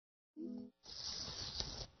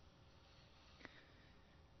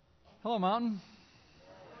Hello, Mountain.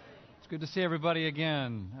 It's good to see everybody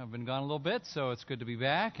again. I've been gone a little bit, so it's good to be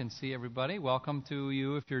back and see everybody. Welcome to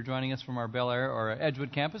you if you're joining us from our Bel Air or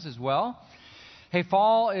Edgewood campus as well. Hey,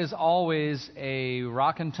 fall is always a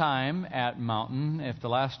rockin' time at Mountain. If the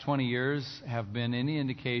last 20 years have been any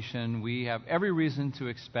indication, we have every reason to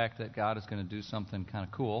expect that God is going to do something kind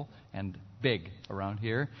of cool and big around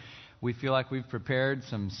here. We feel like we've prepared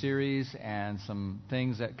some series and some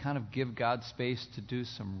things that kind of give God space to do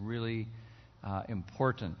some really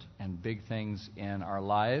important and big things in our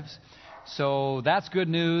lives. So that's good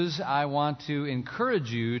news. I want to encourage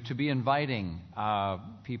you to be inviting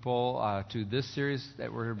people to this series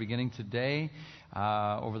that we're beginning today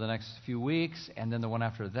over the next few weeks, and then the one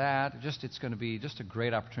after that. It's going to be just a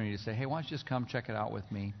great opportunity to say, hey, why don't you just come check it out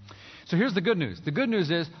with me? So here's the good news. The good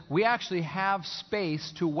news is we actually have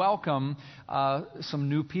space to welcome some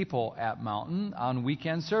new people at Mountain on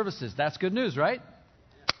weekend services. That's good news, right?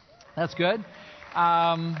 That's good.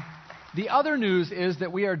 The other news is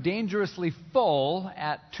that we are dangerously full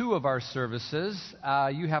at two of our services.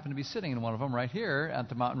 You happen to be sitting in one of them right here at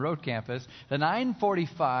the Mountain Road campus. The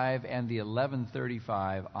 9:45 and the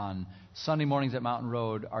 11:35 on Sunday mornings at Mountain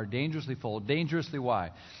Road are dangerously full. Dangerously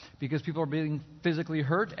why? Because people are being physically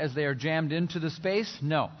hurt as they are jammed into the space?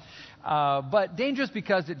 No. But dangerous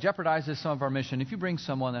because it jeopardizes some of our mission. If you bring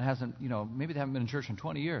someone that hasn't, maybe they haven't been in church in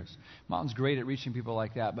 20 years. Mountain's great at reaching people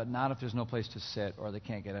like that, but not if there's no place to sit or they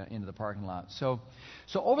can't get into the parking lot. So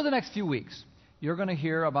over the next few weeks, you're going to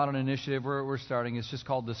hear about an initiative we're starting. It's just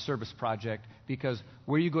called the Service Project, because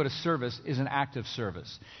where you go to service is an active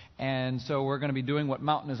service. And so we're going to be doing what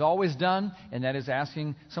Mountain has always done, and that is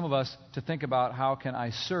asking some of us to think about how can I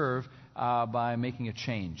serve by making a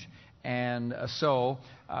change. And so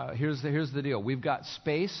here's the deal. We've got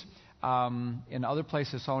space in other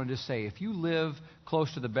places. So I want to just say, if you live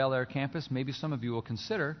close to the Bel Air campus, maybe some of you will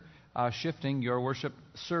consider shifting your worship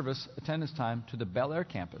service attendance time to the Bel Air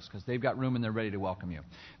campus, because they've got room and they're ready to welcome you.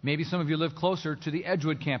 Maybe some of you live closer to the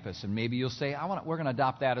Edgewood campus, and maybe you'll say, we're going to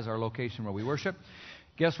adopt that as our location where we worship.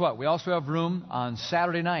 Guess what? We also have room on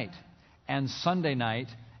Saturday night and Sunday night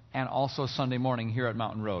and also Sunday morning here at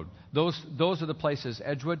Mountain Road. Those are the places: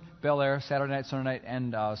 Edgewood, Bel Air, Saturday night, Sunday night,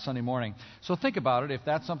 and Sunday morning. So think about it. If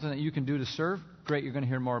that's something that you can do to serve, great. You're going to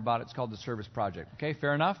hear more about it. It's called the Service Project. Okay,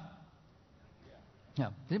 fair enough? Yeah.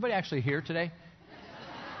 Is anybody actually here today?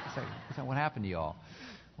 What happened to y'all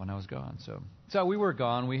when I was gone? So we were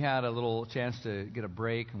gone. We had a little chance to get a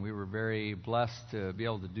break, and we were very blessed to be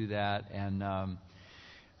able to do that. And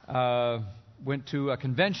went to a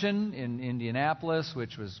convention in Indianapolis,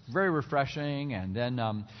 which was very refreshing, and then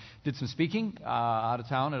did some speaking out of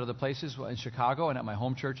town at other places in Chicago and at my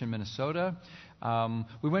home church in Minnesota.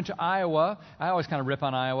 We went to Iowa. I always kind of rip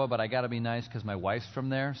on Iowa, but I got to be nice because my wife's from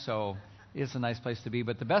there, so it's a nice place to be.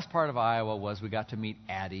 But the best part of Iowa was we got to meet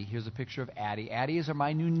Addie. Here's a picture of Addie. Addie is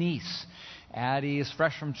my new niece. Addie is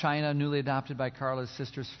fresh from China, newly adopted by Carla's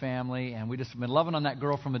sister's family, and we just been loving on that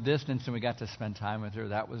girl from a distance, and we got to spend time with her.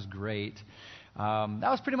 That was great. That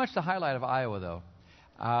was pretty much the highlight of Iowa, though.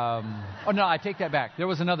 No, I take that back. There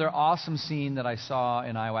was another awesome scene that I saw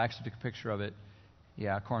in Iowa. I actually took a picture of it.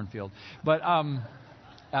 Yeah, cornfield. But I'm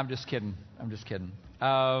just kidding.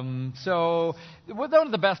 So one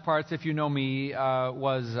of the best parts, if you know me,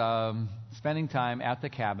 was spending time at the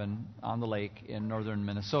cabin on the lake in northern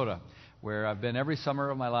Minnesota, where I've been every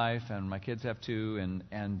summer of my life, and my kids have too,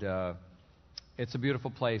 and it's a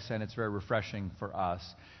beautiful place, and it's very refreshing for us.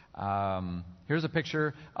 Here's a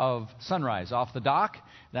picture of sunrise off the dock.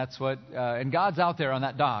 That's what, and God's out there on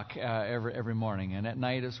that dock every morning, and at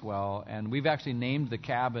night as well. And we've actually named the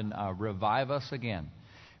cabin Revive Us Again,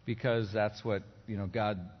 because that's what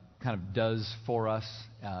God kind of does for us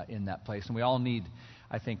in that place. And we all need,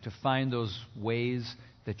 I think, to find those ways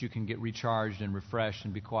that you can get recharged and refreshed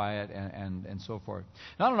and be quiet and so forth.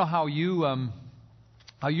 Now, I don't know how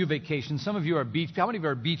you vacation. Some of you are beach. How many of you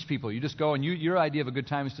are beach people? You just go and your idea of a good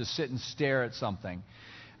time is to sit and stare at something.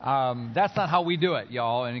 That's not how we do it,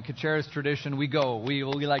 y'all. And in Kachera's tradition, we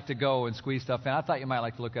like to go and squeeze stuff in. I thought you might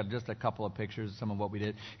like to look at just a couple of pictures of some of what we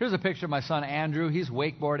did. Here's a picture of my son Andrew. He's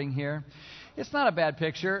wakeboarding here. It's not a bad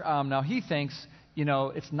picture. Now he thinks,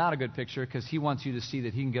 it's not a good picture because he wants you to see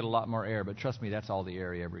that he can get a lot more air. But trust me, that's all the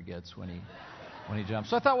air he ever gets when he jumps.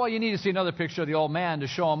 So I thought, you need to see another picture of the old man to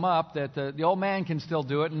show him up that the old man can still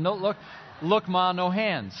do it. And look, Ma, no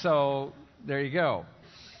hands. So there you go.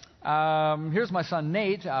 Here's my son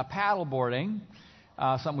Nate paddleboarding,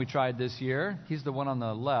 something we tried this year. He's the one on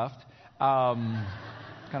the left.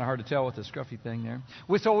 kind of hard to tell with the scruffy thing there.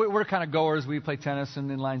 We're kind of goers. We play tennis and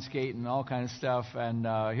inline skate and all kind of stuff. And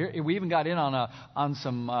here we even got in on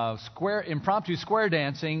some impromptu square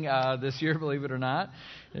dancing this year, believe it or not.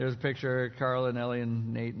 There's a picture of Carla and Ellie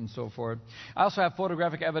and Nate and so forth. I also have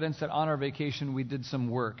photographic evidence that on our vacation we did some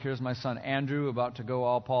work. Here's my son Andrew about to go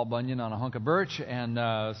all Paul Bunyan on a hunk of birch. And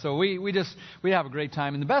so we have a great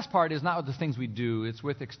time. And the best part is not with the things we do. It's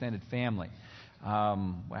with extended family. We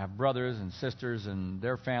have brothers and sisters and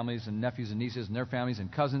their families and nephews and nieces and their families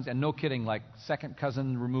and cousins. And no kidding, like second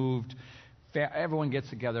cousin removed. Everyone gets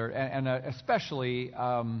together. And especially,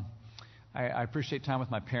 I appreciate time with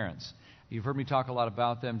my parents. You've heard me talk a lot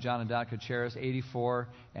about them. John and Dot Kucheris, 84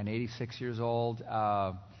 and 86 years old.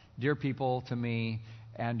 Dear people to me.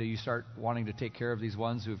 And you start wanting to take care of these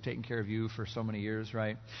ones who have taken care of you for so many years,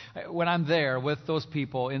 right? When I'm there with those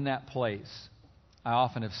people in that place, I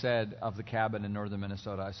often have said of the cabin in northern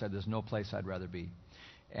Minnesota, I said there's no place I'd rather be.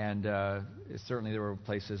 And certainly there were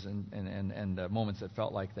places and moments that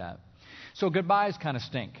felt like that. So goodbyes kind of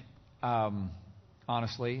stink,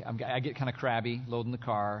 honestly. I get kind of crabby loading the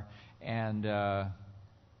car. And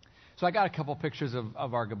so I got a couple pictures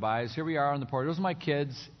of our goodbyes. Here we are on the porch. Those are my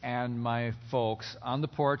kids and my folks on the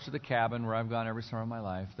porch of the cabin where I've gone every summer of my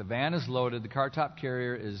life. The van is loaded. The car top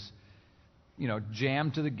carrier is,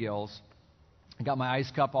 jammed to the gills. I got my ice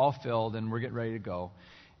cup all filled, and we're getting ready to go.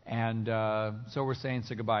 And so we're saying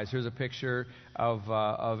some goodbyes. Here's a picture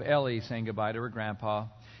of Ellie saying goodbye to her grandpa.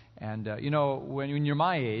 And, when you're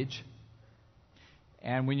my age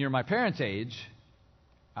and when you're my parents' age,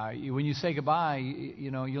 when you say goodbye,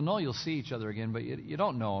 you'll know you'll see each other again, but you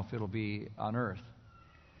don't know if it'll be on earth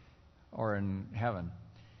or in heaven.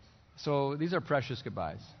 So these are precious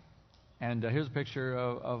goodbyes. And here's a picture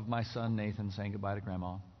of my son Nathan saying goodbye to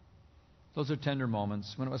Grandma. Those are tender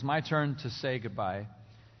moments. When it was my turn to say goodbye,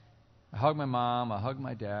 I hugged my mom, I hugged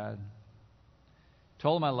my dad,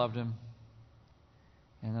 told him I loved him,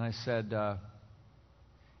 and then I said,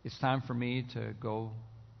 it's time for me to go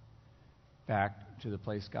back to the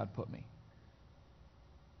place God put me.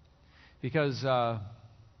 Because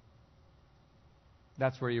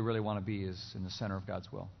that's where you really want to be, is in the center of God's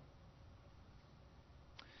will.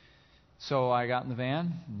 So I got in the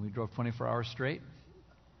van, and we drove 24 hours straight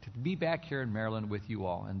to be back here in Maryland with you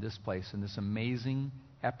all in this place, in this amazing,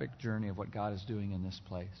 epic journey of what God is doing in this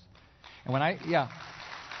place. And when I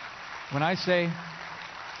say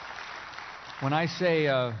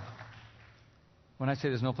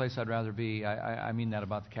there's no place I'd rather be, I mean that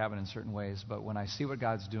about the cabin in certain ways. But when I see what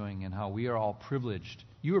God's doing and how we are all privileged,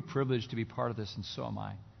 you are privileged to be part of this, and so am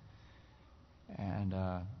I. And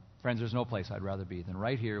friends, there's no place I'd rather be than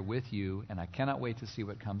right here with you, and I cannot wait to see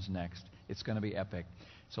what comes next. It's going to be epic.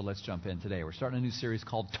 So let's jump in today. We're starting a new series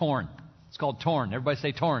called Torn. It's called Torn. Everybody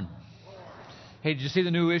say Torn. Hey, did you see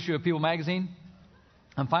the new issue of People magazine?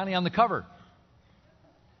 I'm finally on the cover.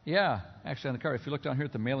 Yeah, actually on the cover. If you look down here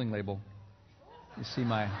at the mailing label, you see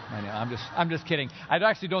my name. I'm just kidding. I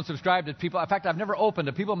actually don't subscribe to People. In fact, I've never opened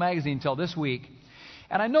a People magazine until this week.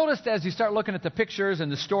 And I noticed as you start looking at the pictures and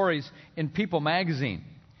the stories in People magazine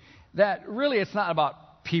that really it's not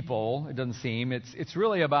about people, it doesn't seem. It's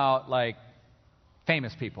really about like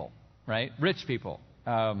famous people, right? Rich people,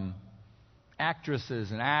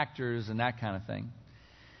 actresses and actors and that kind of thing.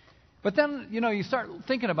 But then, you start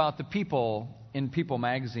thinking about the people in People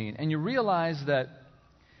magazine, and you realize that,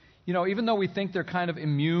 even though we think they're kind of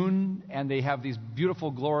immune and they have these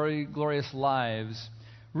beautiful, glorious lives,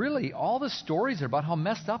 really all the stories are about how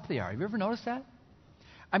messed up they are. Have you ever noticed that?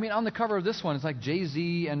 I mean, on the cover of this one, it's like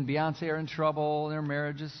Jay-Z and Beyonce are in trouble, their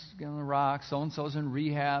marriage is on the rocks, so-and-so's in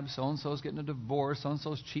rehab, so-and-so's getting a divorce,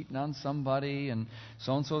 so-and-so's cheating on somebody, and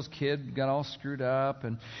so-and-so's kid got all screwed up.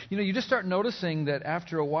 And, you just start noticing that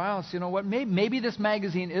after a while, it's, maybe this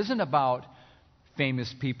magazine isn't about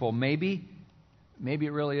famous people. Maybe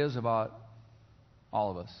it really is about all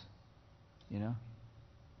of us,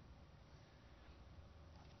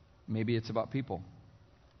 Maybe it's about people,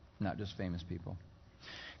 not just famous people.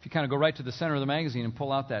 If you kind of go right to the center of the magazine and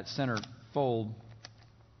pull out that center fold,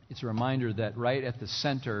 it's a reminder that right at the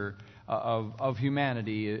center of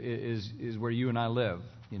humanity is where you and I live,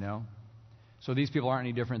 So these people aren't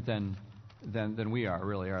any different than we are,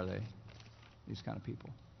 really, are they? These kind of people.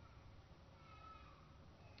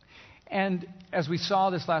 And as we saw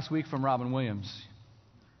this last week from Robin Williams,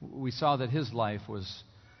 we saw that his life was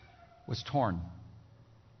torn.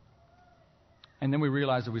 And then we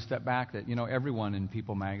realized as we stepped back that, everyone in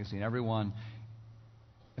People magazine, everyone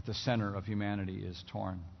at the center of humanity is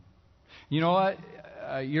torn. You know what?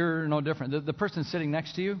 You're no different. The person sitting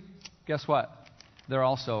next to you, guess what? They're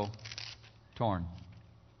also torn.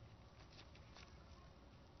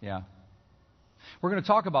 Yeah. We're going to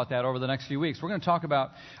talk about that over the next few weeks. We're going to talk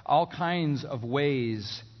about all kinds of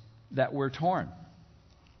ways that we're torn.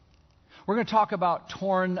 We're going to talk about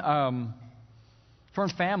torn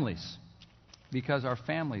families, because our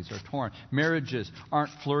families are torn. Marriages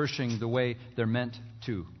aren't flourishing the way they're meant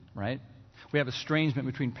to, right? We have estrangement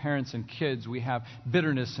between parents and kids. We have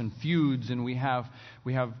bitterness and feuds, and we have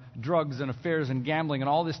drugs and affairs and gambling and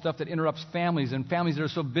all this stuff that interrupts families, and families that are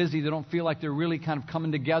so busy they don't feel like they're really kind of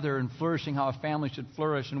coming together and flourishing how a family should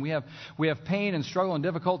flourish. And we have pain and struggle and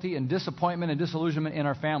difficulty and disappointment and disillusionment in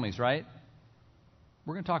our families, right?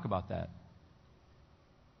 We're going to talk about that.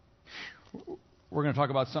 We're going to talk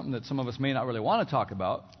about something that some of us may not really want to talk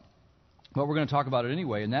about, but we're going to talk about it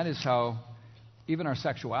anyway, and that is how even our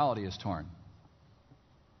sexuality is torn.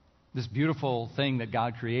 This beautiful thing that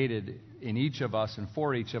God created in each of us and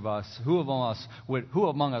for each of us, who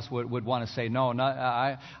among us would want to say, no,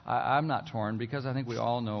 I'm not torn, because I think we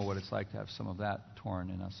all know what it's like to have some of that torn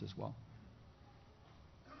in us as well.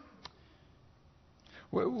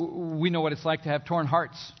 We know what it's like to have torn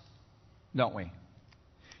hearts, don't we?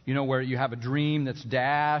 You know, where you have a dream that's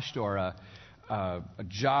dashed, or a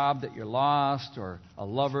job that you're lost, or a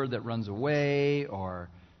lover that runs away, or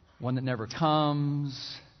one that never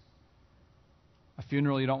comes, a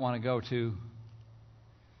funeral you don't want to go to,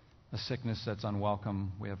 a sickness that's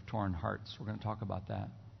unwelcome. We have torn hearts. We're going to talk about that.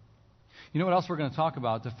 You know what else we're going to talk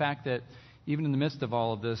about? The fact that even in the midst of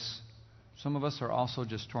all of this, some of us are also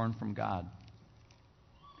just torn from God.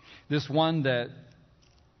 This one that,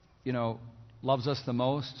 loves us the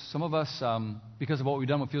most. Some of us, because of what we've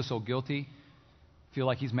done, will feel so guilty, feel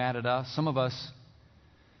like He's mad at us. Some of us,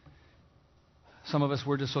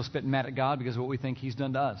 we're just so spitting mad at God because of what we think He's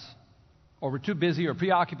done to us. Or we're too busy or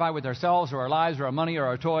preoccupied with ourselves or our lives or our money or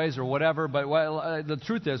our toys or whatever. But the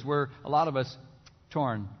truth is, a lot of us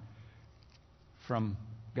torn from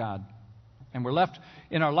God. And we're left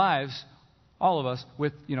in our lives, all of us,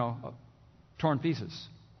 with, torn pieces.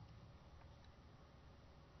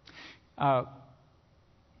 God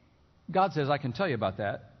says, I can tell you about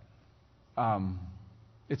that.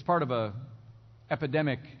 It's part of a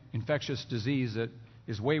epidemic infectious disease that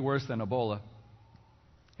is way worse than Ebola.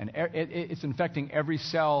 And it's infecting every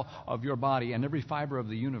cell of your body and every fiber of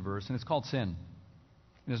the universe, and it's called sin. And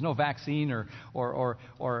there's no vaccine or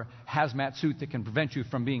hazmat suit that can prevent you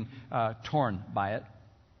from being torn by it.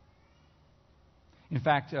 In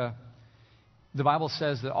fact, the Bible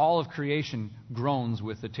says that all of creation groans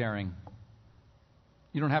with the tearing.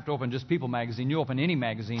 You don't have to open just People magazine. You open any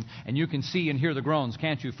magazine, and you can see and hear the groans,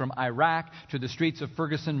 can't you? From Iraq to the streets of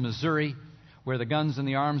Ferguson, Missouri, where the guns and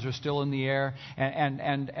the arms are still in the air,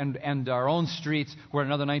 and our own streets, where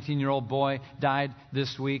another 19-year-old boy died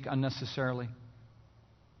this week unnecessarily.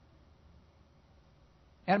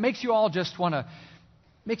 And it makes you all just want to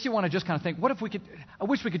just kind of think, what if we could? I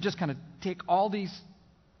wish we could just kind of take all these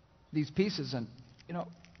pieces and,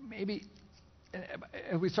 maybe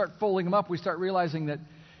if we start folding them up, we start realizing that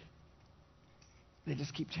they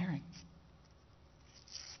just keep tearing.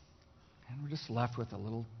 And we're just left with a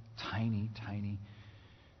little tiny, tiny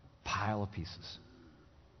pile of pieces.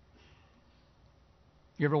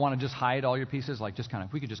 You ever want to just hide all your pieces? Like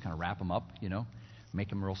if we could just kind of wrap them up, make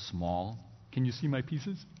them real small. Can you see my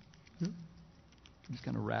pieces? Yeah. Just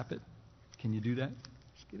kind of wrap it. Can you do that?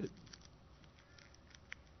 Just get it.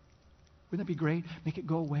 Wouldn't that be great? Make it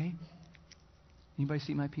go away. Anybody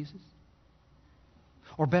see my pieces?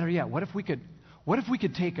 Or better yet, what if we could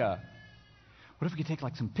take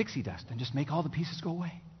like some pixie dust and just make all the pieces go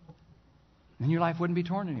away? Then your life wouldn't be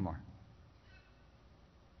torn anymore.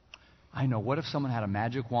 I know. What if someone had a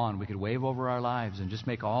magic wand we could wave over our lives and just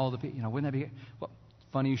make all the wouldn't that be? Well,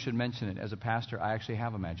 funny you should mention it. As a pastor, I actually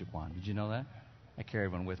have a magic wand. Did you know that? I carry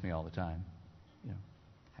one with me all the time.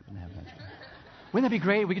 Happen to have a magic wand. Wouldn't that be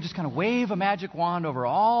great? We could just kind of wave a magic wand over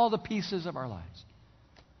all the pieces of our lives.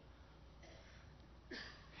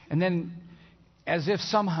 And then, as if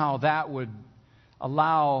somehow that would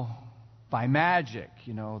allow, by magic,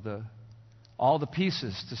 all the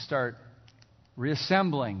pieces to start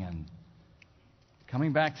reassembling and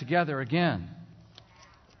coming back together again.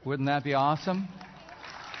 Wouldn't that be awesome?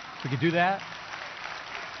 If we could do that?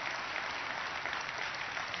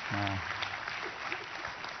 No.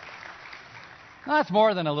 That's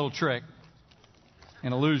more than a little trick,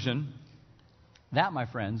 an illusion. That, my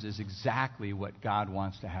friends, is exactly what God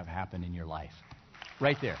wants to have happen in your life.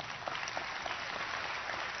 Right there.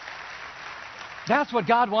 That's what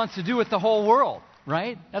God wants to do with the whole world,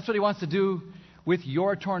 right? That's what He wants to do with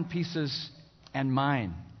your torn pieces and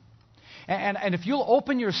mine. And if you'll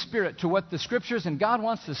open your spirit to what the Scriptures and God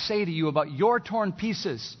wants to say to you about your torn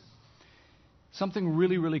pieces, something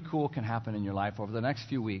really, really cool can happen in your life over the next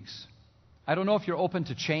few weeks. I don't know if you're open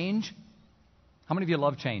to change. How many of you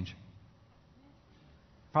love change?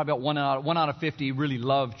 Probably about one out of 50 really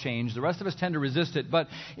love change. The rest of us tend to resist it. But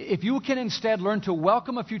if you can instead learn to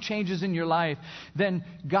welcome a few changes in your life, then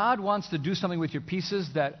God wants to do something with your pieces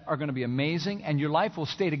that are going to be amazing, and your life will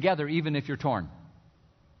stay together even if you're torn.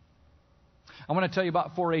 I want to tell you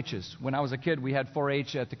about 4-H's. When I was a kid, we had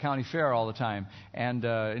 4-H at the county fair all the time. And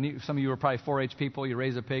some of you were probably 4-H people. You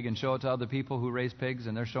raise a pig and show it to other people who raise pigs,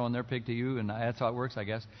 and they're showing their pig to you, and that's how it works, I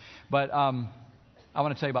guess. But I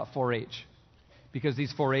want to tell you about 4-H. Because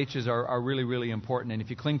these 4-H's are really, really important. And if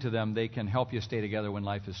you cling to them, they can help you stay together when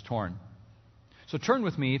life is torn. So turn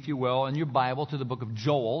with me, if you will, in your Bible to the book of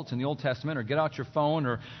Joel. It's in the Old Testament. Or get out your phone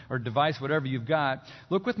or device, whatever you've got.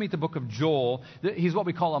 Look with me at the book of Joel. He's what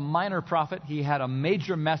we call a minor prophet. He had a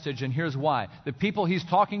major message, and here's why. The people he's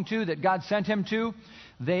talking to, that God sent him to,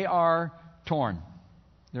 they are torn.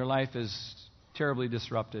 Their life is terribly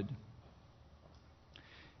disrupted.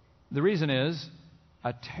 The reason is,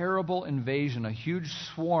 a terrible invasion, a huge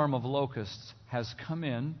swarm of locusts has come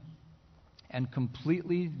in and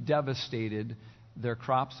completely devastated their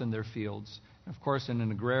crops and their fields. Of course, in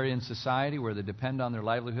an agrarian society where they depend on their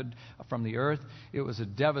livelihood from the earth, it was a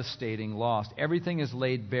devastating loss. Everything is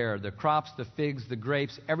laid bare. The crops, the figs, the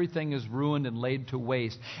grapes, everything is ruined and laid to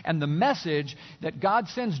waste. And the message that God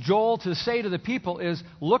sends Joel to say to the people is,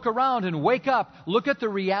 look around and wake up. Look at the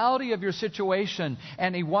reality of your situation.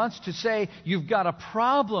 And he wants to say, you've got a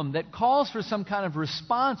problem that calls for some kind of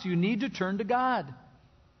response. You need to turn to God.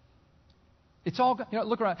 It's all,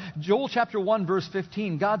 look around. Joel chapter 1, verse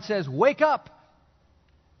 15, God says, wake up.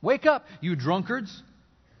 Wake up, you drunkards,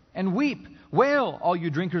 and weep. Wail, all you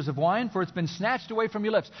drinkers of wine, for it's been snatched away from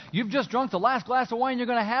your lips. You've just drunk the last glass of wine you're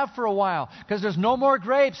going to have for a while, because there's no more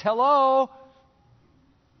grapes. Hello?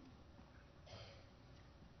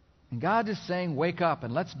 And God is saying, wake up,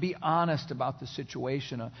 and let's be honest about the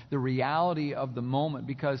situation, the reality of the moment,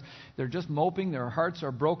 because they're just moping, their hearts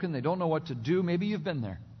are broken, they don't know what to do. Maybe you've been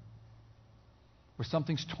there, where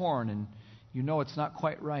something's torn and you know it's not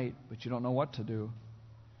quite right, but you don't know what to do.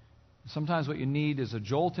 Sometimes what you need is a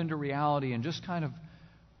jolt into reality and just kind of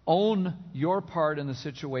own your part in the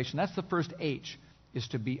situation. That's the first H, is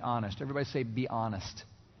to be honest. Everybody say, be honest.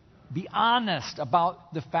 Be honest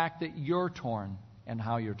about the fact that you're torn and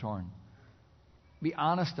how you're torn. Be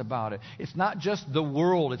honest about it. It's not just the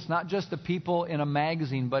world. It's not just the people in a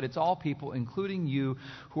magazine, but it's all people, including you,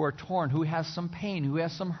 who are torn, who has some pain, who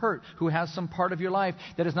has some hurt, who has some part of your life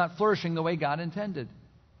that is not flourishing the way God intended.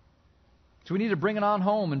 So we need to bring it on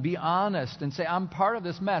home and be honest and say, I'm part of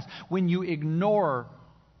this mess. When you ignore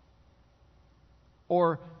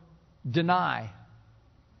or deny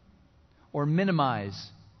or minimize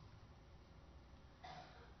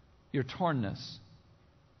your tornness,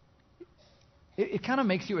 it kind of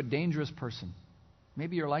makes you a dangerous person.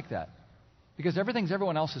 Maybe you're like that. Because everything's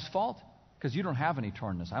everyone else's fault. Because you don't have any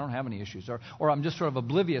tornness. I don't have any issues. Or I'm just sort of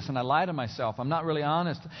oblivious and I lie to myself. I'm not really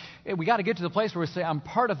honest. We got to get to the place where we say, I'm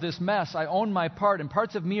part of this mess. I own my part. And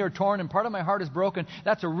parts of me are torn and part of my heart is broken.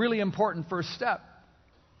 That's a really important first step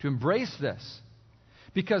to embrace this.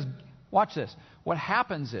 Because, watch this. What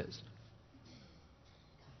happens is,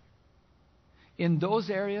 in those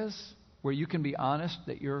areas where you can be honest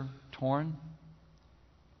that you're torn,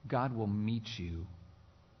 God will meet you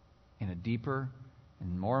in a deeper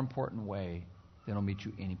and more important way than He'll meet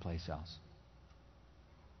you anyplace else.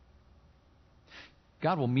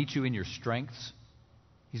 God will meet you in your strengths.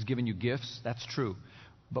 He's given you gifts. That's true.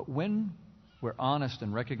 But when we're honest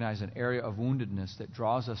and recognize an area of woundedness that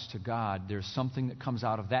draws us to God, there's something that comes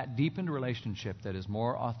out of that deepened relationship that is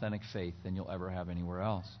more authentic faith than you'll ever have anywhere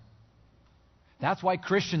else. That's why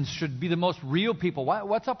Christians should be the most real people.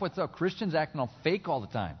 What's up with Christians acting all fake all the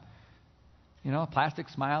time? Plastic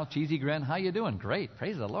smile, cheesy grin. How you doing? Great.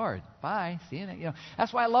 Praise the Lord. Bye. See you.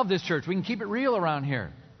 That's why I love this church. We can keep it real around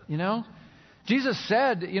here. Jesus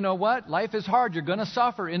said, you know what? Life is hard. You're going to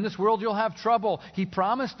suffer. In this world, you'll have trouble. He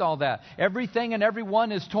promised all that. Everything and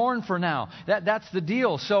everyone is torn for now. That's the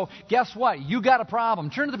deal. So guess what? You got a problem.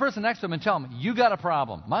 Turn to the person next to them and tell them, you got a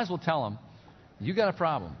problem. Might as well tell them, you got a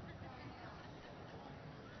problem.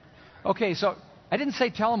 Okay, so I didn't say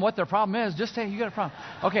tell them what their problem is. Just say you got a problem.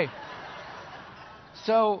 Okay.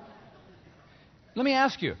 So, let me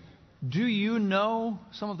ask you, do you know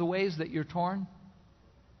some of the ways that you're torn?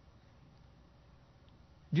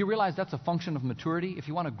 Do you realize that's a function of maturity? If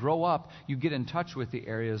you want to grow up, you get in touch with the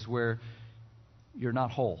areas where you're not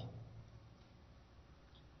whole.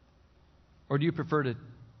 Or do you prefer to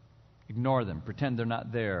ignore them, pretend they're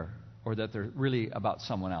not there, or that they're really about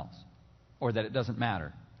someone else, or that it doesn't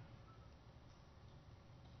matter?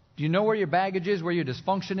 Do you know where your baggage is, where your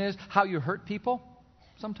dysfunction is, how you hurt people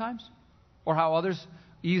sometimes? Or how others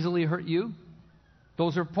easily hurt you?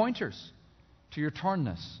 Those are pointers to your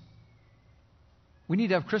tornness. We need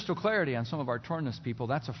to have crystal clarity on some of our tornness, people.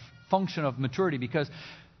 That's a function of maturity, because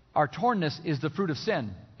our tornness is the fruit of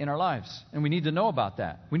sin in our lives. And we need to know about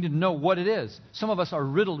that. We need to know what it is. Some of us are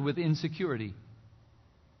riddled with insecurity.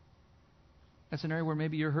 That's an area where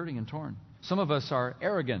maybe you're hurting and torn. Some of us are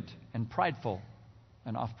arrogant and prideful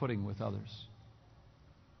and off-putting with others.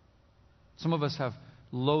 Some of us have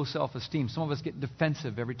low self-esteem. Some of us get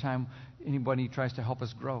defensive every time anybody tries to help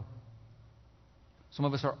us grow. Some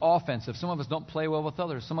of us are offensive. Some of us don't play well with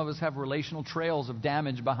others. Some of us have relational trails of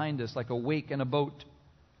damage behind us, like a wake in a boat.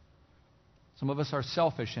 Some of us are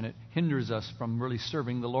selfish, and it hinders us from really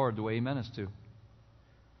serving the Lord the way He meant us to.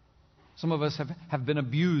 Some of us have been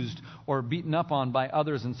abused or beaten up on by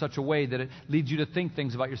others in such a way that it leads you to think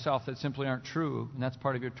things about yourself that simply aren't true, and that's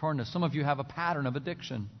part of your tornness. Some of you have a pattern of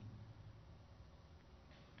addiction.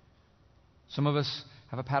 Some of us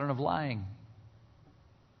have a pattern of lying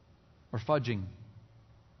or fudging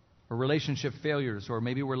or relationship failures, or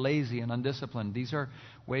maybe we're lazy and undisciplined. These are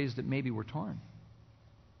ways that maybe we're torn.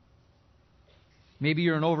 Maybe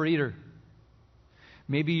you're an overeater.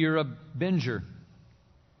 Maybe you're a binger.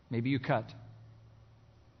 Maybe you cut.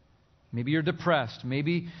 Maybe you're depressed.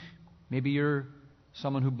 Maybe you're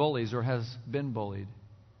someone who bullies or has been bullied.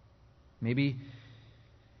 Maybe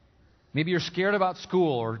you're scared about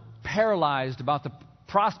school or paralyzed about the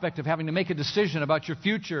prospect of having to make a decision about your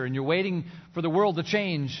future, and you're waiting for the world to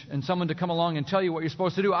change and someone to come along and tell you what you're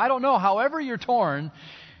supposed to do. I don't know. However you're torn,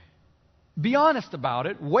 be honest about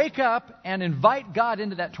it. Wake up and invite God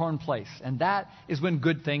into that torn place. And that is when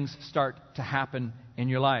good things start to happen in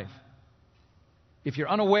your life. If you're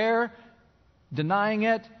unaware, denying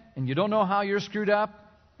it, and you don't know how you're screwed up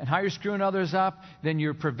and how you're screwing others up, then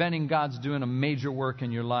you're preventing God's doing a major work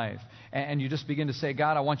in your life. And you just begin to say,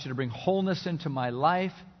 God, I want you to bring wholeness into my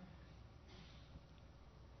life.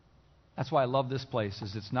 That's why I love this place,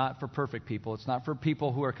 is it's not for perfect people. It's not for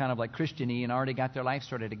people who are kind of like Christian-y and already got their life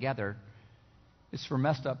sorted together. It's for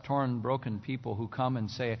messed up, torn, broken people who come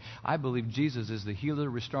and say, I believe Jesus is the healer,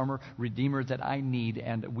 restorer, redeemer that I need,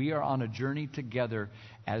 and we are on a journey together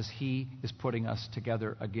as He is putting us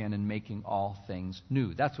together again and making all things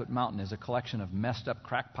new. That's what Mountain is, a collection of messed up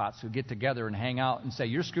crackpots who get together and hang out and say,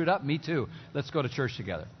 you're screwed up? Me too. Let's go to church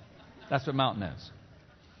together. That's what Mountain is.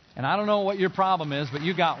 And I don't know what your problem is, but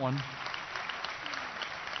you got one.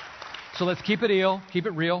 So let's keep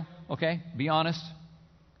it real, okay? Be honest.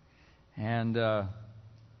 And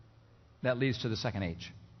that leads to the second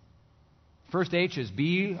H. First H is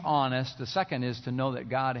be honest. The second is to know that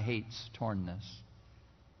God hates tornness.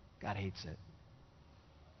 God hates it.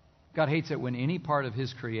 God hates it when any part of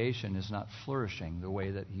His creation is not flourishing the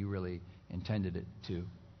way that He really intended it to.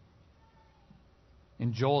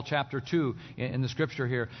 In Joel chapter 2, in the scripture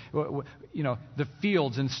here, the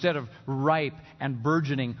fields, instead of ripe and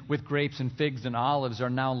burgeoning with grapes and figs and olives, are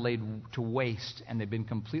now laid to waste, and they've been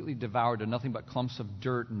completely devoured to nothing but clumps of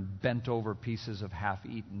dirt and bent over pieces of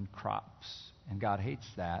half-eaten crops. And God hates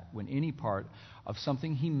that when any part of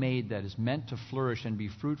something He made that is meant to flourish and be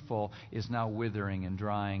fruitful is now withering and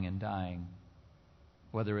drying and dying.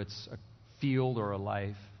 Whether it's a field or a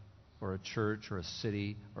life or a church or a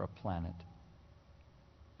city or a planet.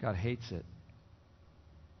 God hates it.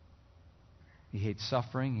 He hates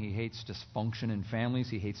suffering. He hates dysfunction in families.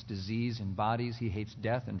 He hates disease in bodies. He hates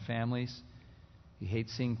death in families. He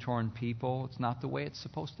hates seeing torn people. It's not the way it's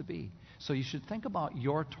supposed to be. So you should think about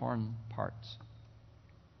your torn parts.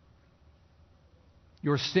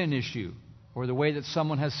 Your sin issue, or the way that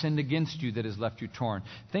someone has sinned against you that has left you torn.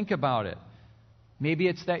 Think about it. Maybe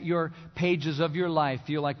it's that your pages of your life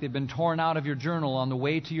feel like they've been torn out of your journal on the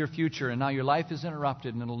way to your future, and now your life is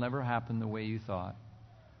interrupted and it'll never happen the way you thought.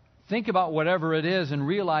 Think about whatever it is and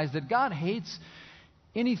realize that God hates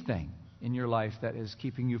anything in your life that is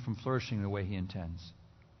keeping you from flourishing the way He intends.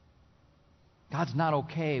 God's not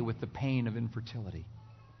okay with the pain of infertility.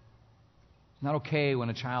 It's not okay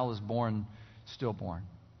when a child is born stillborn.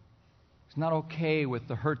 It's not okay with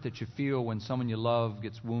the hurt that you feel when someone you love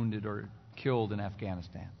gets wounded or killed in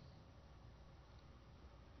Afghanistan.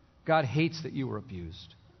 God hates that you were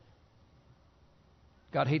abused.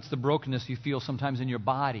 God hates the brokenness you feel sometimes in your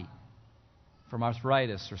body from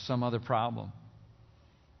arthritis or some other problem.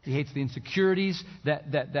 He hates the insecurities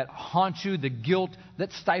that haunt you, the guilt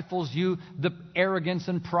that stifles you, the arrogance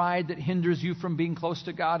and pride that hinders you from being close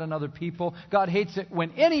to God and other people. God hates it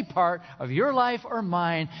when any part of your life or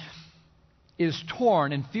mine is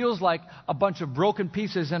torn and feels like a bunch of broken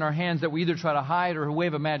pieces in our hands that we either try to hide or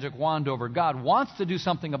wave a magic wand over, God wants to do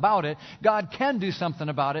something about it. God can do something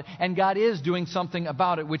about it, and God is doing something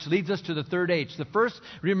about it, which leads us to the third H. The first,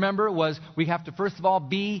 remember, was we have to first of all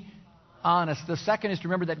be honest. The second is to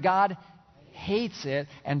remember that God hates it,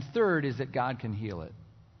 and third is that God can heal it.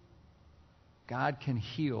 God can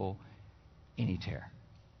heal any tear.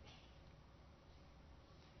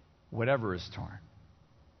 Whatever is torn.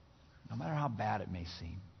 No matter how bad it may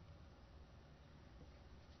seem.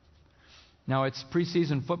 Now, it's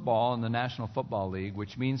preseason football in the National Football League,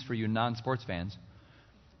 which means for you non-sports fans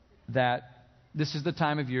that this is the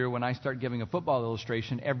time of year when I start giving a football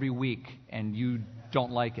illustration every week, and you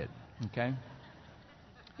don't like it, okay?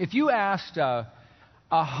 If you asked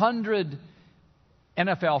 100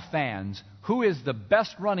 NFL fans who is the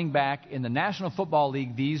best running back in the National Football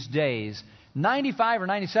League these days, 95 or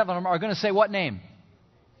 97 of them are going to say what name?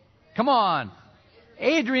 Come on.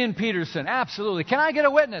 Adrian Peterson. Absolutely. Can I get a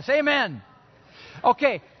witness? Amen.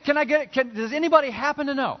 Okay. Does anybody happen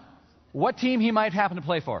to know what team he might happen to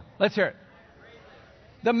play for? Let's hear it.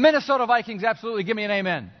 The Minnesota Vikings. Absolutely. Give me an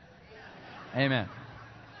amen. Amen.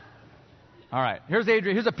 All right. Here's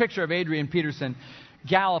Adrian. Here's a picture of Adrian Peterson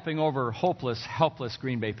galloping over hopeless, helpless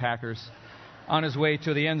Green Bay Packers on his way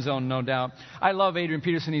to the end zone, no doubt. I love Adrian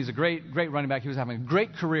Peterson. He's a great running back. He was having a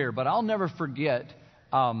great career, but I'll never forget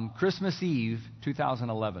Christmas Eve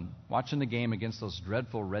 2011, watching the game against those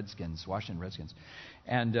dreadful Washington Redskins.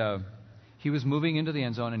 And he was moving into the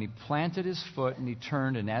end zone, and he planted his foot, and he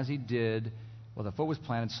turned, and as he did, well, the foot was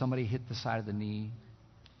planted, somebody hit the side of the knee,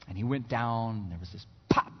 and he went down, and there was this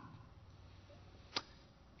pop.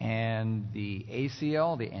 And the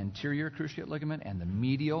ACL, the anterior cruciate ligament, and the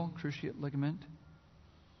medial cruciate ligament,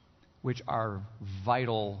 which are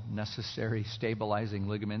vital, necessary, stabilizing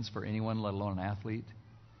ligaments for anyone, let alone an athlete,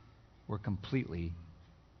 were completely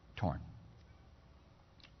torn.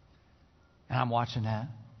 And I'm watching that,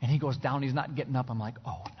 and he goes down, he's not getting up. I'm like,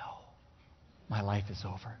 oh no, my life is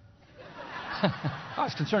over. I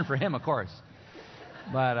was concerned for him, of course.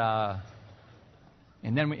 But,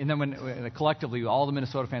 and then when collectively, all the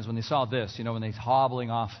Minnesota fans, when they saw this, when they're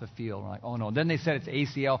hobbling off the field, we're like, oh no. And then they said it's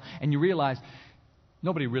ACL, and you realize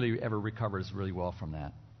nobody really ever recovers really well from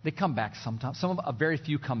that. They come back sometimes. A very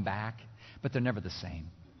few come back, but they're never the same.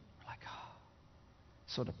 We're like, oh,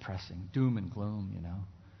 so depressing, doom and gloom,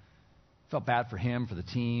 Felt bad for him, for the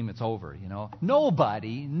team. It's over,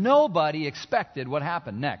 Nobody expected what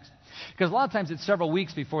happened next. Because a lot of times it's several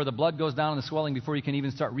weeks before the blood goes down and the swelling, before you can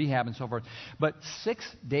even start rehab and so forth. But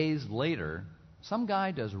 6 days later, some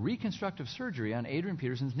guy does reconstructive surgery on Adrian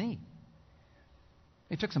Peterson's knee.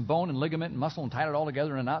 They took some bone and ligament and muscle and tied it all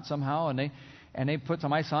together in a knot somehow, and they put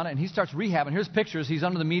some ice on it, and he starts rehabbing. Here's pictures. He's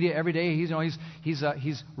under the media every day. He's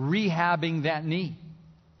rehabbing that knee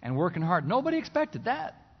and working hard. Nobody expected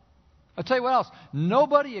that. I'll tell you what else.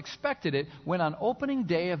 Nobody expected it when on opening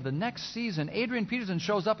day of the next season, Adrian Peterson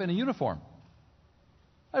shows up in a uniform.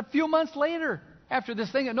 A few months later, after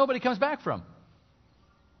this thing that nobody comes back from.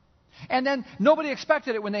 And then nobody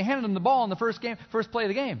expected it when they handed him the ball in the first play of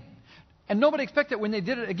the game. And nobody expected it when they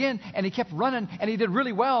did it again, and he kept running, and he did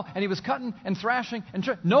really well, and he was cutting and thrashing.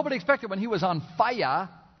 Nobody expected when he was on fire,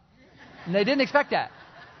 and they didn't expect that.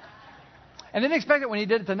 And they didn't expect it when he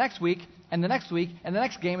did it the next week, and the next week, and the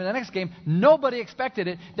next game, and the next game. Nobody expected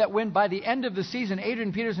it that when by the end of the season,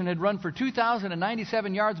 Adrian Peterson had run for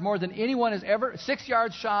 2,097 yards, more than anyone has ever, 6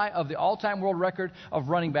 yards shy of the all-time world record of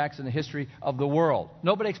running backs in the history of the world.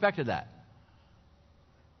 Nobody expected that.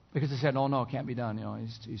 Because they said, no, it can't be done.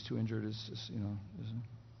 He's too injured.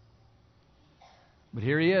 But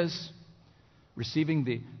here he is, receiving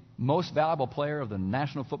the most valuable player of the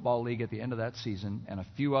National Football League at the end of that season, and a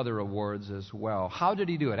few other awards as well. How did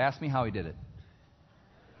he do it? Ask me how he did it.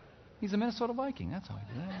 He's a Minnesota Viking. That's how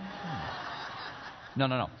he did it.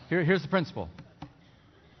 No. Here's the principle.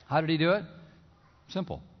 How did he do it?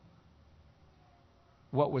 Simple.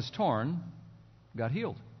 What was torn got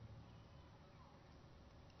healed.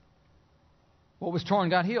 What was torn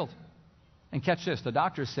got healed. And catch this. The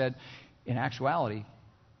doctor said, in actuality,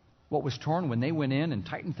 what was torn, when they went in and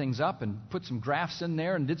tightened things up and put some grafts in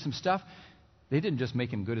there and did some stuff, they didn't just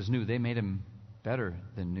make him good as new. They made him better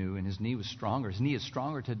than new, and his knee was stronger. His knee is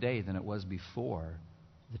stronger today than it was before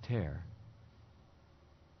the tear.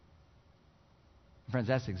 Friends,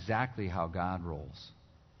 that's exactly how God rolls.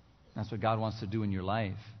 That's what God wants to do in your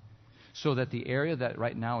life. So that the area that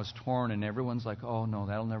right now is torn and everyone's like, oh no,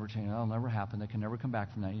 that'll never change. That'll never happen. They can never come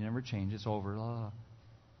back from that. You never change. It's over.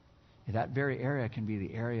 that very area can be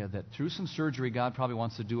the area that through some surgery God probably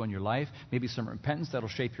wants to do on your life, maybe some repentance that'll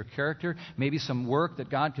shape your character, maybe some work that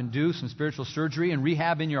God can do, some spiritual surgery and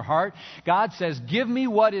rehab in your heart. God says, give me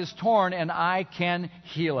what is torn and I can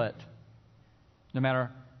heal it, no matter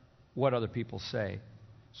what other people say.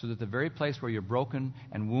 So that the very place where you're broken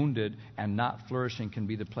and wounded and not flourishing can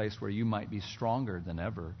be the place where you might be stronger than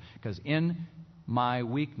ever. Because in my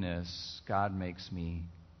weakness, God makes me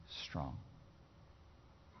strong.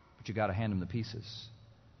 But you got to hand him the pieces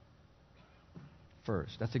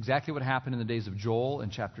first. That's exactly what happened in the days of Joel in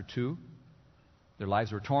chapter 2. Their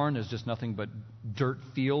lives were torn. There's just nothing but dirt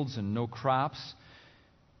fields and no crops.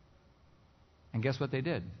 And guess what they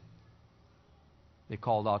did? They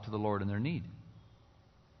called out to the Lord in their need.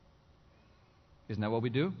 Isn't that what we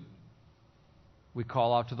do? We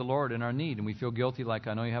call out to the Lord in our need, and we feel guilty, like,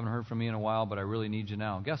 I know you haven't heard from me in a while, but I really need you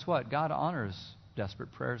now. Guess what? God honors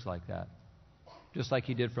desperate prayers like that, just like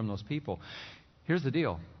he did from those people. Here's the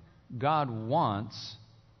deal. God wants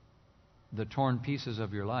the torn pieces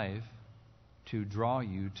of your life to draw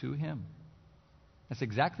you to him. That's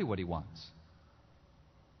exactly what he wants.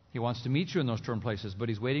 He wants to meet you in those torn places, but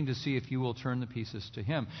he's waiting to see if you will turn the pieces to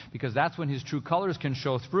him, because that's when his true colors can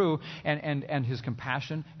show through and his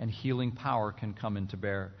compassion and healing power can come into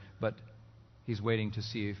bear. But he's waiting to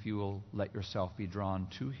see if you will let yourself be drawn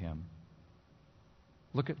to him.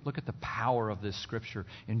 Look at the power of this scripture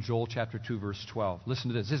in Joel chapter 2, verse 12. Listen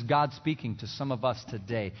to this. This is God speaking to some of us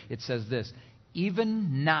today. It says this,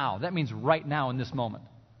 even now. That means right now in this moment.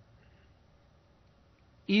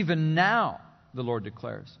 Even now, the Lord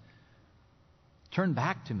declares, turn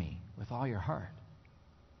back to me with all your heart.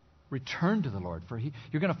 Return to the Lord, for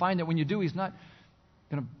you're going to find that when you do, he's not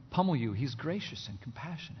going to pummel you. He's gracious and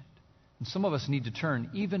compassionate. And some of us need to turn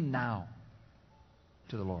even now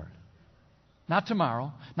to the Lord. Not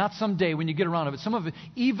tomorrow, not someday when you get around to it. Some of it,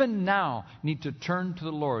 even now, need to turn to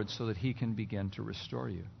the Lord so that he can begin to restore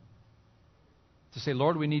you. To say,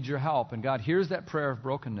 Lord, we need your help. And God hears that prayer of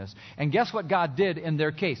brokenness. And guess what God did in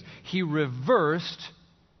their case? He reversed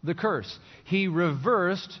the curse. He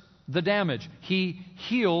reversed the damage. He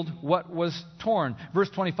healed what was torn. Verse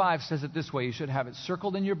 25 says it this way. You should have it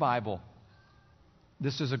circled in your Bible.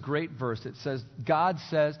 This is a great verse. It says, God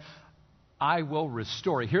says, I will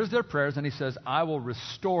restore. Here's their prayers, and he says, I will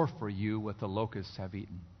restore for you what the locusts have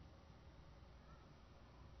eaten.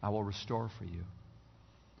 I will restore for you.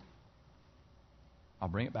 I'll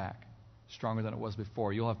bring it back, stronger than it was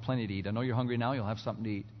before. You'll have plenty to eat. I know you're hungry now. You'll have something to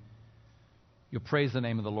eat. You'll praise the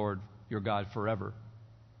name of the Lord, your God, forever.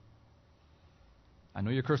 I know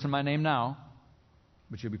you're cursing my name now,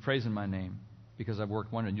 but you'll be praising my name because I've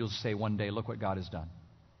worked wonders. And you'll say one day, look what God has done.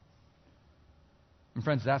 And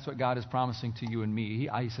friends, that's what God is promising to you and me.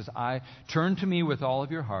 He says, turn to me with all of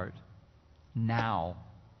your heart now,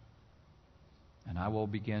 and I will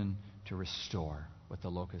begin to restore what the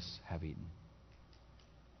locusts have eaten.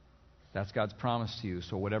 That's God's promise to you.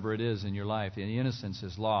 So whatever it is in your life, the innocence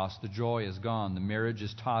is lost, the joy is gone, the marriage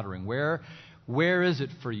is tottering. Where is it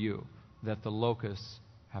for you that the locusts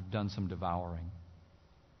have done some devouring?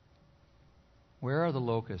 Where are the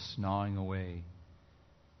locusts gnawing away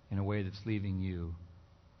in a way that's leaving you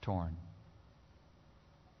torn?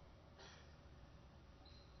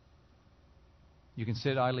 You can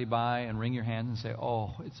sit idly by and wring your hands and say,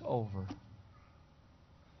 oh, it's over.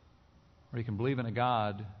 Or you can believe in a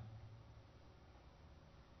God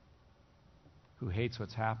who hates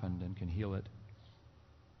what's happened and can heal it.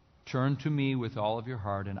 Turn to me with all of your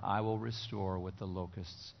heart, and I will restore what the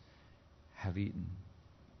locusts have eaten.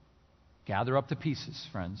 Gather up the pieces,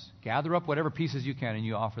 friends. Gather up whatever pieces you can, and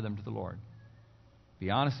you offer them to the Lord. Be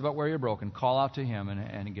honest about where you're broken. Call out to him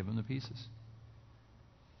and give him the pieces.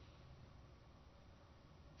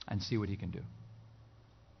 And see what he can do.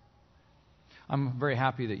 I'm very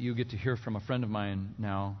happy that you get to hear from a friend of mine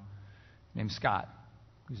now named Scott.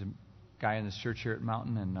 He's a guy in this church here at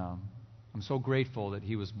Mountain, and I'm so grateful that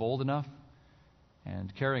he was bold enough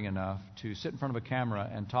and caring enough to sit in front of a camera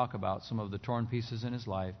and talk about some of the torn pieces in his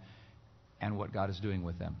life and what God is doing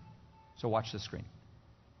with them. So watch the screen.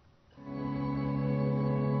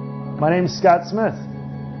 My name's Scott Smith.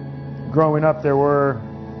 Growing up, there were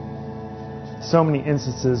so many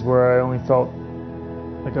instances where I only felt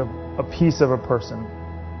like a piece of a person.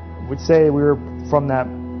 I would say we were from that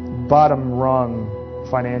bottom rung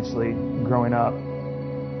financially growing up.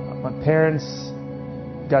 My parents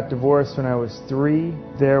got divorced when I was 3.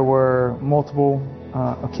 There were multiple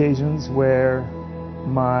occasions where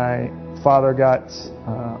my father got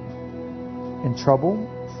in trouble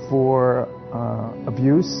for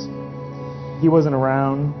abuse. He wasn't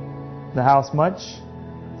around the house much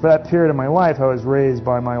for that period of my life, I was raised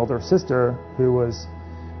by my older sister, who was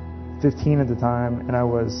 15 at the time, and I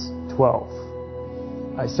was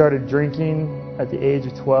 12. I started drinking at the age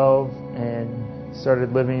of 12 and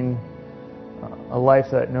started living a life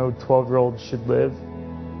that no 12-year-old should live.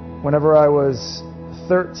 Whenever I was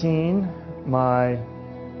 13, my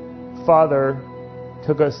father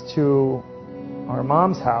took us to our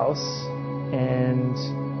mom's house and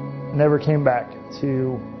never came back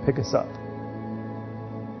to pick us up.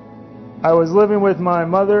 I was living with my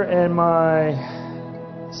mother and my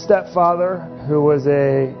stepfather, who was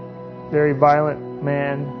a very violent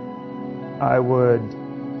man. I would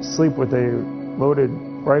sleep with a loaded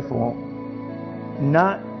rifle,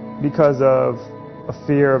 not because of a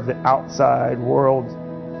fear of the outside world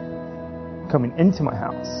coming into my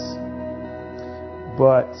house,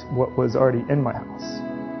 but what was already in my house.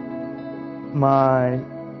 My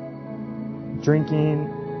drinking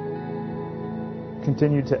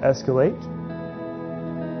continued to escalate,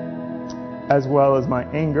 as well as my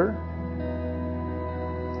anger.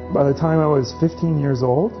 By the time I was 15 years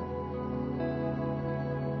old,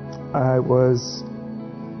 I was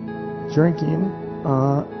drinking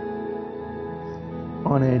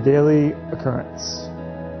on a daily occurrence.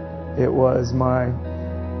 It was my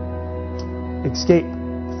escape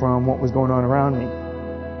from what was going on around me.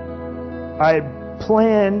 I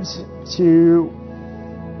planned to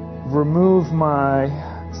remove my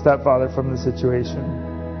stepfather from the situation.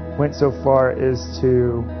 Went so far as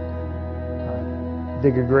to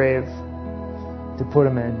dig a grave to put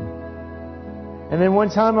him in. And then one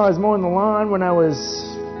time I was mowing the lawn when I was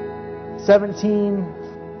 17.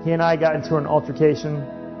 He and I got into an altercation,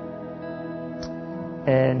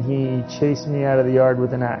 and he chased me out of the yard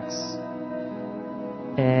with an axe.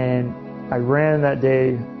 And I ran that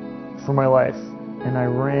day for my life, and I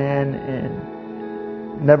ran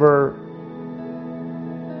and never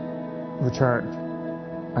returned.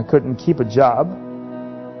 I couldn't keep a job.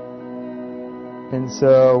 And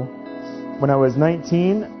so when I was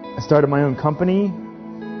 19, I started my own company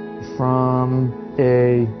from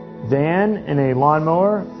a van and a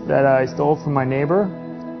lawnmower that I stole from my neighbor.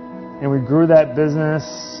 And we grew that business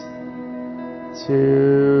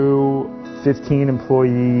to 15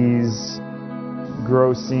 employees,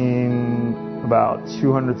 grossing about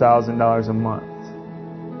 $200,000 a month.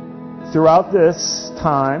 Throughout this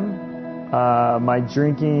time, my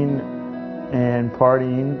drinking and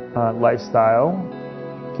partying lifestyle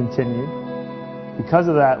continued. Because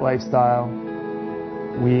of that lifestyle,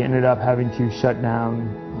 we ended up having to shut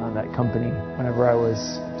down that company whenever I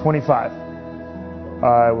was 25.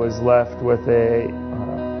 I was left with a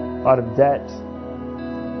lot of debt,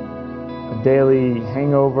 a daily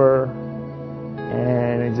hangover,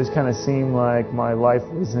 and it just kind of seemed like my life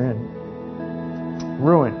was in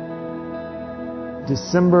ruin.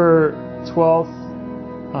 December 12th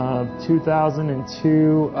of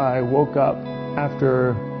 2002, I woke up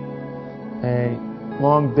after a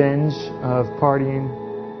long binge of partying.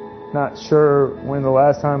 Not sure when the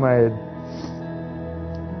last time I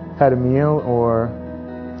had a meal or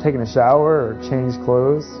taken a shower or changed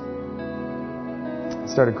clothes. I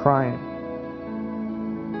started crying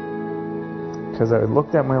because I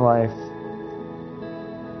looked at my life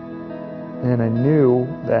and I knew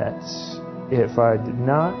that if I did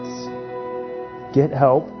not get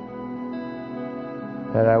help,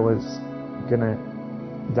 that I was gonna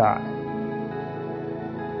die.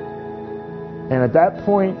 And at that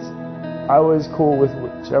point, I was cool with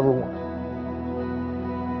whichever one.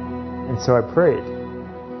 And so I prayed.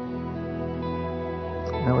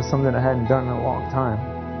 And that was something I hadn't done in a long time.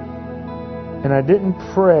 And I didn't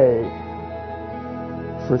pray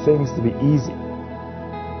for things to be easy.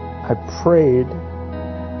 I prayed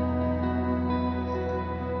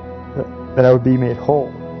that I would be made whole.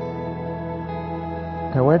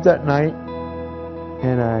 I went that night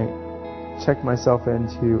and I checked myself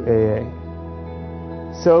into AA.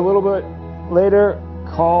 So a little bit later,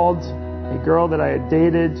 called a girl that I had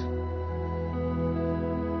dated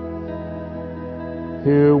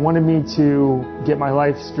who wanted me to get my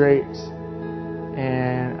life straight,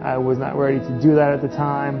 and I was not ready to do that at the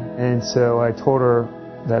time, and so I told her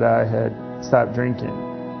that I had stopped drinking,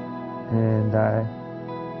 and I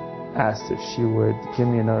asked if she would give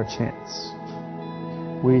me another chance.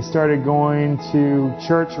 We started going to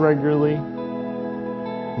church regularly,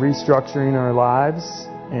 restructuring our lives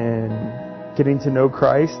and getting to know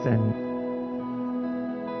Christ and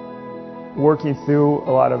working through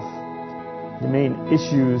a lot of the main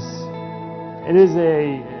issues. It is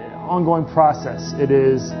an ongoing process. It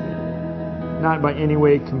is not by any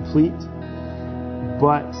way complete,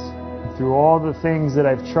 but through all the things that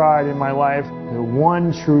I've tried in my life, the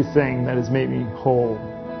one true thing that has made me whole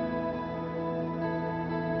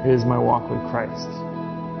is my walk with Christ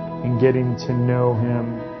and getting to know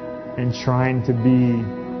Him and trying to be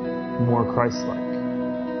more Christ-like.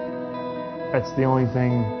 That's the only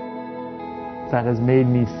thing that has made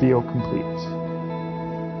me feel complete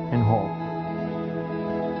and whole.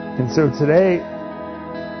 And so today,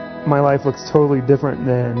 my life looks totally different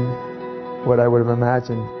than what I would have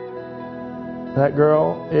imagined. That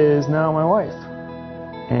girl is now my wife.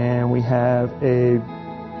 And we have a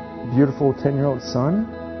beautiful 10-year-old son.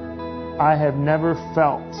 I have never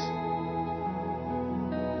felt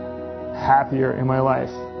happier in my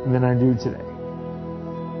life than I do today.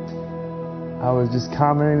 I was just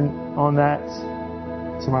commenting on that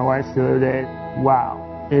to my wife the other day.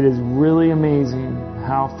 Wow, it is really amazing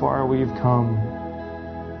how far we've come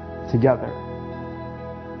together.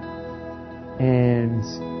 And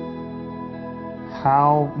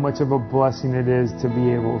how much of a blessing it is to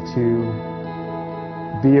be able to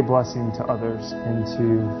be a blessing to others and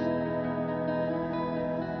to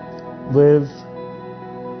live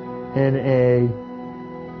in a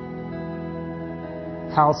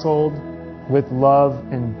household with love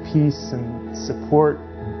and peace and support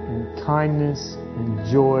and kindness and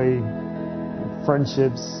joy and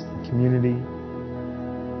friendships and community.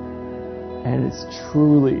 And it's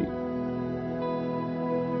truly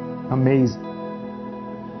amazing.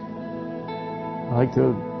 I like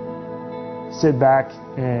to sit back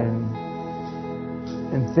and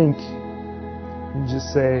think and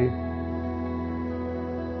just say,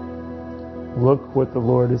 look what the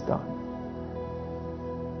Lord has done.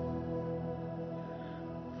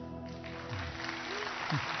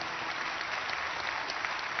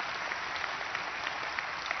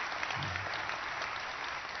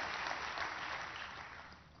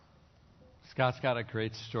 Scott's got a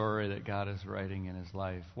great story that God is writing in his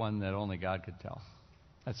life, one that only God could tell.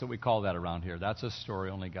 That's what we call that around here. That's a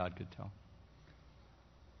story only God could tell.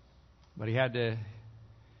 But he had to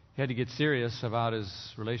get serious about his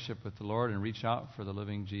relationship with the Lord and reach out for the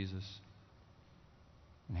living Jesus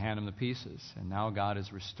and hand him the pieces. And now God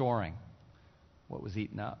is restoring what was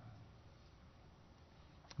eaten up.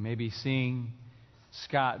 Maybe seeing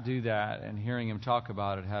Scott do that and hearing him talk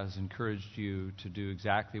about it has encouraged you to do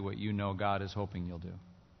exactly what you know God is hoping you'll do.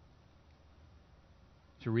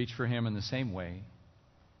 To reach for him in the same way.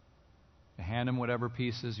 To hand him whatever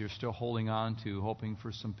pieces you're still holding on to, hoping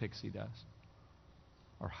for some pixie dust.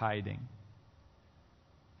 Or hiding.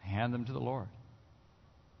 Hand them to the Lord.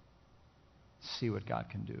 See what God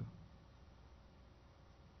can do.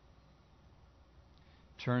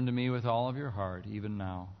 Turn to me with all of your heart, even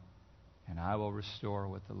now, and I will restore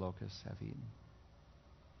what the locusts have eaten.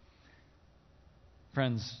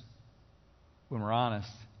 Friends, when we're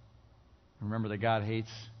honest, remember that God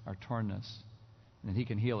hates our tornness, and that He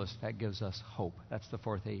can heal us. That gives us hope. That's the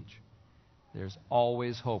fourth H. There's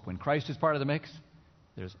always hope. When Christ is part of the mix,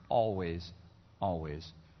 there's always, always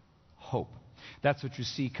hope. That's what you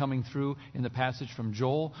see coming through in the passage from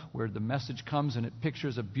Joel, where the message comes and it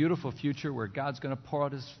pictures a beautiful future where God's going to pour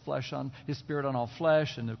out His Spirit on all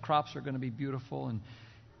flesh, and the crops are going to be beautiful. And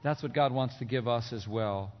that's what God wants to give us as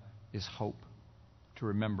well, is hope. To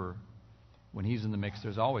remember when He's in the mix,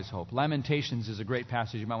 there's always hope. Lamentations is a great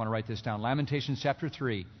passage. You might want to write this down. Lamentations chapter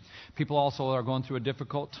 3. People also are going through a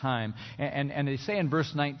difficult time. And they say in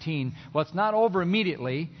verse 19, well, it's not over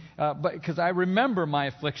immediately, but because I remember my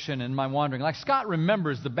affliction and my wandering. Like Scott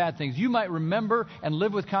remembers the bad things. You might remember and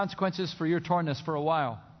live with consequences for your tornness for a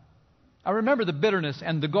while. I remember the bitterness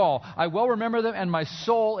and the gall. I well remember them, and my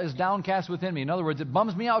soul is downcast within me. In other words, it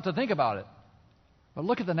bums me out to think about it. But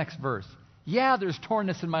look at the next verse. Yeah, there's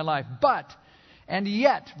tornness in my life, and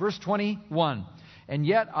yet, verse 21, and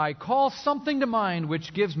yet I call something to mind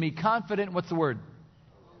which gives me confident, what's the word?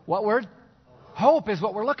 What word? Hope is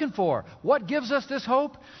what we're looking for. What gives us this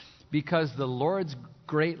hope? Because the Lord's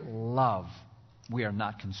great love, we are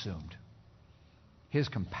not consumed. His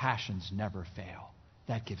compassions never fail.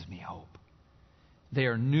 That gives me hope. They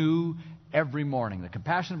are new every morning. The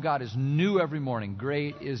compassion of God is new every morning.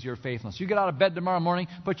 Great is your faithfulness. You get out of bed tomorrow morning,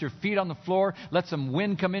 put your feet on the floor, let some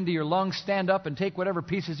wind come into your lungs, stand up and take whatever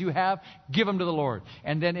pieces you have, give them to the Lord.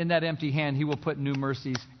 And then in that empty hand, He will put new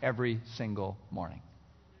mercies every single morning.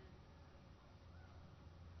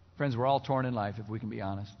 Friends, we're all torn in life, if we can be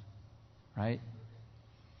honest. Right?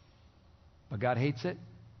 But God hates it.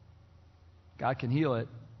 God can heal it.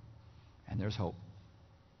 And there's hope.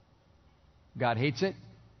 God hates it.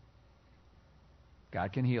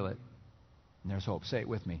 God can heal it. And there's hope. Say it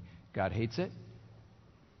with me. God hates it.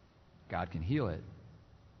 God can heal it.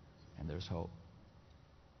 And there's hope.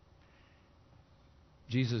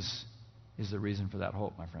 Jesus is the reason for that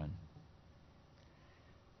hope, my friend.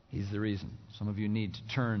 He's the reason. Some of you need to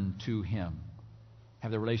turn to Him.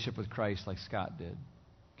 Have the relationship with Christ like Scott did.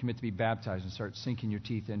 Commit to be baptized and start sinking your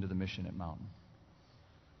teeth into the mission at Mountain.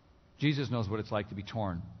 Jesus knows what it's like to be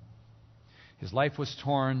torn. His life was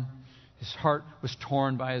torn. His heart was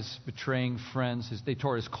torn by his betraying friends. They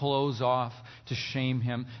tore his clothes off to shame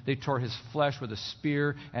him. They tore his flesh with a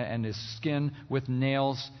spear and his skin with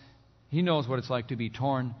nails. He knows what it's like to be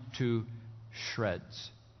torn to shreds.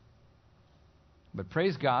 But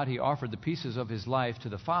praise God, He offered the pieces of His life to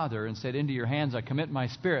the Father and said, into your hands I commit my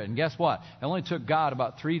spirit. And guess what? It only took God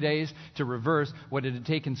about 3 days to reverse what it had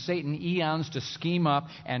taken Satan eons to scheme up,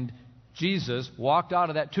 and Jesus walked out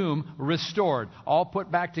of that tomb restored, all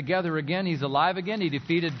put back together again. He's alive again. He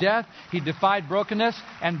defeated death. He defied brokenness.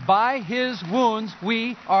 And by His wounds,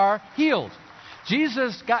 we are healed.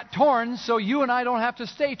 Jesus got torn so you and I don't have to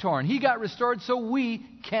stay torn. He got restored so we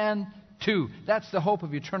can too. That's the hope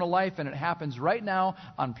of eternal life, and it happens right now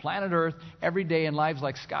on planet Earth every day in lives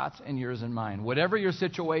like Scott's and yours and mine. Whatever your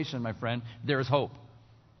situation, my friend, there is hope.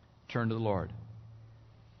 Turn to the Lord.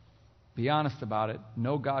 Be honest about it.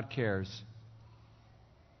 Know God cares.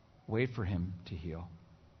 Wait for Him to heal.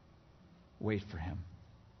 Wait for Him.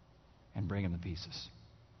 And bring Him the pieces.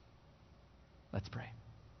 Let's pray.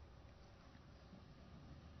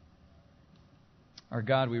 Our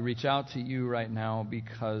God, we reach out to You right now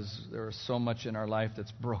because there is so much in our life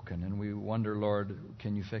that's broken, and we wonder, Lord,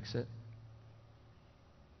 can You fix it?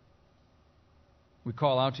 We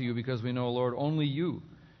call out to You because we know, Lord, only You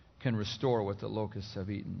can restore what the locusts have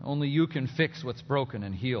eaten. Only You can fix what's broken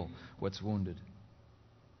and heal what's wounded.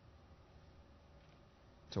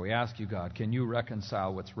 So we ask You, God, can You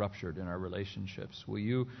reconcile what's ruptured in our relationships? Will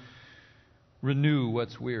You renew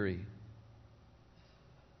what's weary?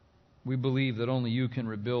 We believe that only You can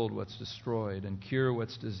rebuild what's destroyed and cure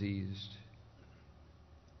what's diseased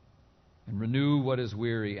and renew what is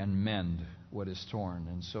weary and mend what is torn.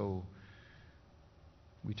 And so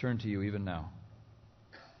we turn to You even now.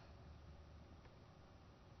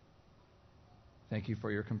 Thank You for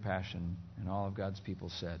Your compassion. And all of God's people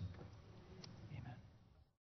said,